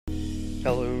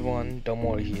Hello everyone,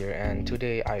 DumMori here, and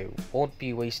today I won't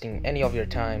be wasting any of your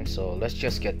time, so let's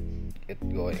just get it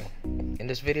going. In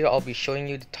this video, I'll be showing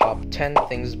you the top 10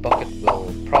 things Bucket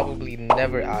will probably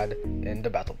never add in the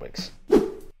battle breaks.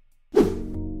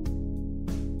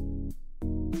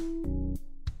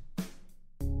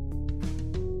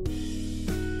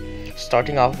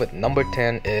 Starting off with number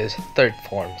 10 is third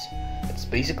forms. It's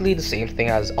basically the same thing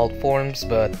as alt forms,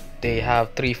 but they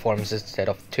have 3 forms instead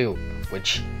of 2,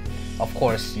 which of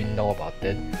course you know about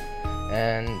it.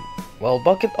 And well,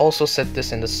 Bucket also said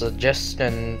this in the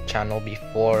suggestion channel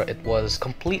before it was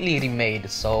completely remade,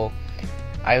 so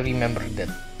I remembered it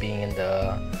being in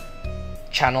the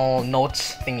channel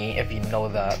notes thingy, if you know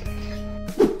that.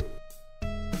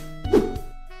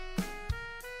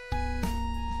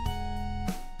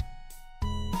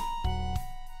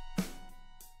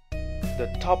 The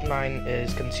top 9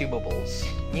 is consumables.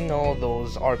 You know,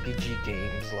 those RPG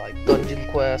games like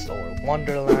Dungeon Quest or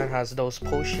Wonderland has those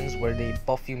potions where they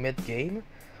buff you mid-game.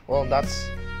 Well, that's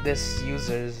this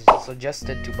user's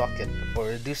suggested to Bucket for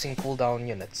reducing cooldown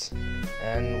units.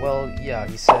 And well, yeah,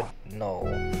 he said no,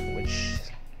 which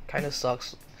kinda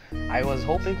sucks. I was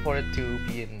hoping for it to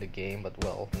be in the game, but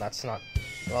well, that's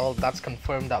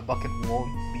confirmed that Bucket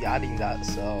won't be adding that,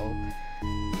 so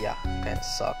yeah, kinda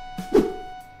suck.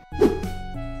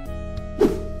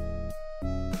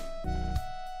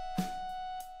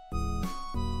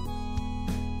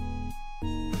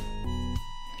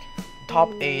 Top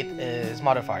 8 is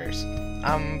modifiers.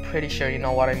 I'm pretty sure you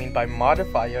know what I mean by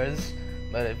modifiers,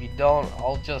 but if you don't,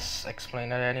 I'll just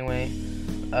explain it anyway.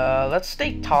 Let's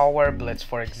take Tower Blitz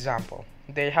for example.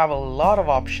 They have a lot of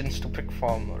options to pick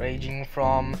from, ranging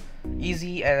from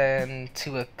easy and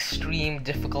to extreme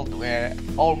difficult, where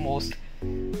almost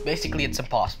basically it's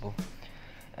impossible.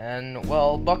 And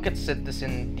well, Bucket said this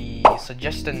in the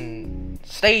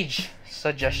stage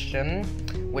suggestion,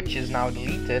 which is now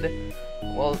deleted.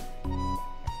 Well,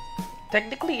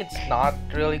 technically it's not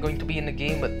really going to be in the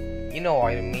game, but you know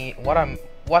what I mean,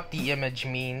 what the image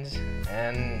means.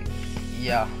 And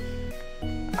yeah,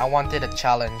 I wanted a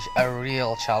challenge, a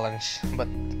real challenge, but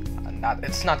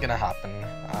it's not gonna happen.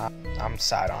 I'm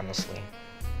sad, honestly.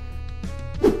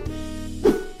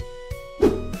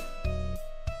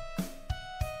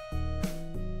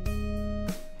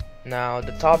 Now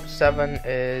the top 7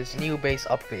 is new base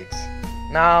upgrades.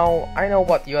 Now I know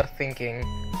what you're thinking,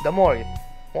 DumMori,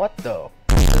 what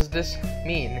does this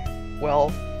mean?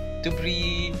 Well, to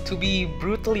be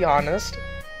brutally honest,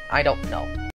 I don't know.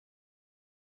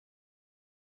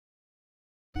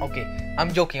 Okay,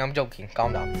 I'm joking,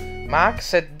 calm down. Max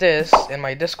said this in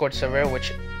my Discord server,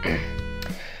 which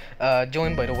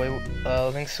join by the way,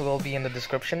 links will be in the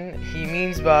description. He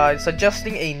means by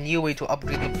suggesting a new way to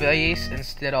upgrade the base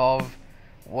instead of,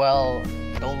 well,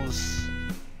 those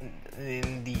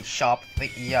in the shop.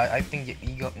 Yeah, I think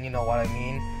you know what I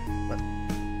mean. But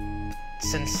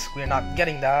since we're not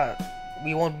getting that,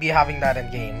 we won't be having that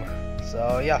in game.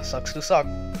 So yeah, sucks to suck.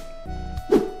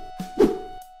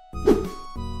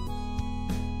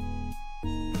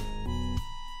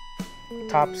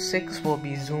 Top 6 will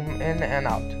be zoom in and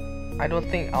out. I don't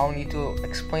think I'll need to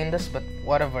explain this, but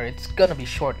whatever, it's gonna be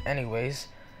short anyways.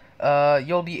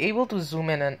 You'll be able to zoom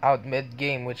in and out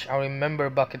mid-game, which I remember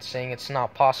Bucket saying it's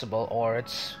not possible, or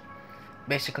it's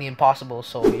basically impossible,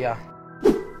 so yeah.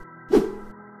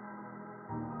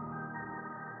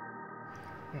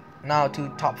 Now to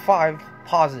top 5,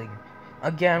 pausing.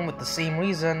 Again with the same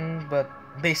reason, but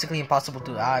basically impossible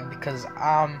to add because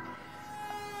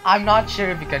I'm not sure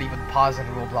if you can even pause in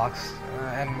Roblox,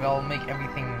 and we'll make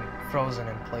everything frozen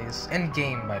in place. In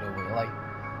game, by the way, like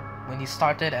when you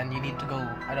started and you need to go,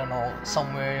 I don't know,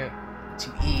 somewhere to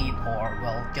eat, or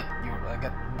well, get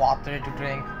water to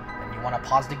drink, and you want to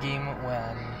pause the game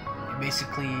when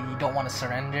you don't want to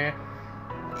surrender.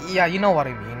 Yeah, you know what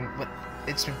I mean. But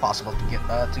it's impossible to get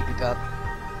to do that,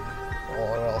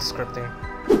 or else scripting.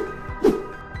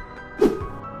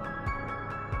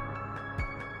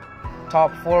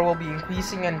 Top 4 will be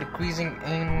increasing and decreasing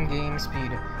in-game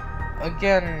speed.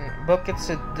 Again, Bucket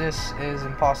said this is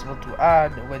impossible to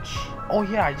add, which, oh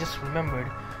yeah, I just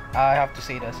remembered. I have to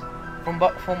say this. From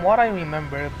what I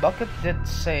remember, Bucket did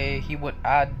say he would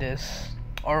add this,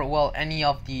 or well, any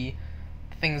of the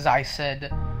things I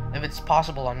said, if it's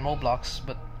possible on Roblox.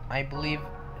 But I believe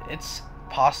it's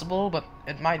possible, but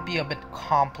it might be a bit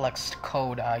complex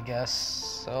code, I guess.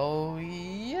 So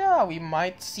yeah, we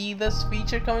might see this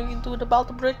feature coming into the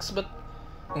battle bricks, but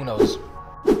who knows.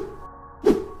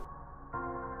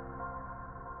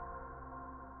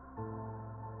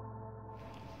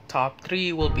 Top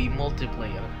 3 will be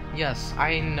multiplayer. Yes,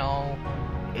 I know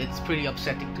it's pretty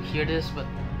upsetting to hear this, but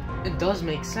it does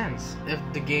make sense. If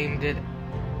the game did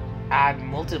add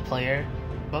multiplayer,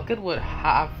 Bucket would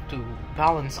have to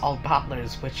balance all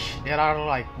battlers, which there are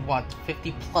like, what,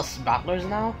 50 plus battlers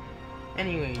now?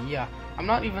 Anyway, yeah, I'm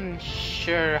not even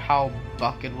sure how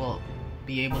Bucket will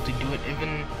be able to do it,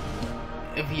 even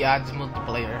if he adds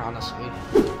multiplayer, honestly.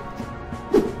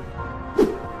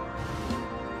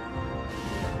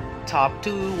 Top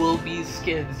 2 will be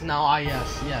skins. Now,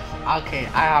 yes. Okay,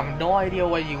 I have no idea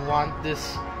why you want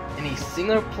this in a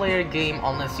single player game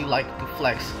unless you like to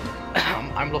flex.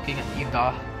 I'm looking at you,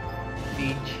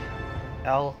 the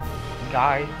L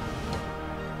guy.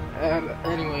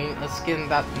 Anyway, a skin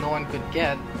that no one could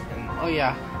get. And oh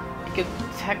yeah,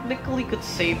 you could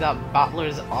say that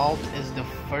Battler's alt is the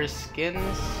first skin,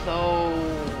 so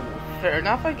fair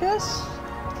enough, I guess.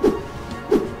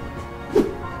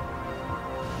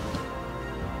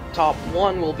 Top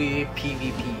 1 will be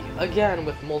PvP. Again,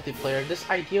 with multiplayer, this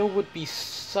idea would be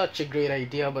such a great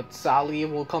idea, but sadly it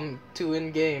will come to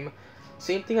in-game.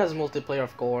 Same thing as multiplayer,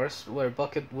 of course, where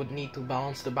Bucket would need to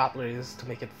balance the battlers to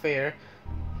make it fair.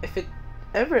 If it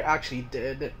ever actually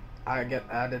did get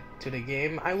added to the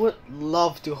game, I would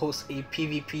love to host a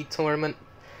PvP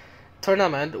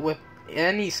tournament with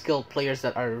any skilled players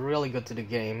that are really good to the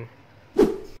game.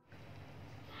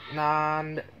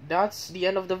 And that's the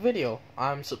end of the video.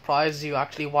 I'm surprised you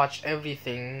actually watched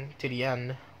everything to the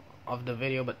end of the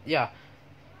video, but yeah,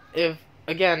 if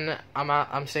again,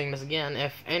 I'm saying this again,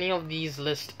 if any of these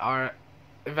lists are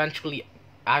eventually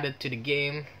added to the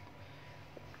game,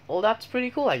 well, that's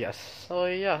pretty cool, I guess. So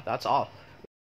yeah, that's all.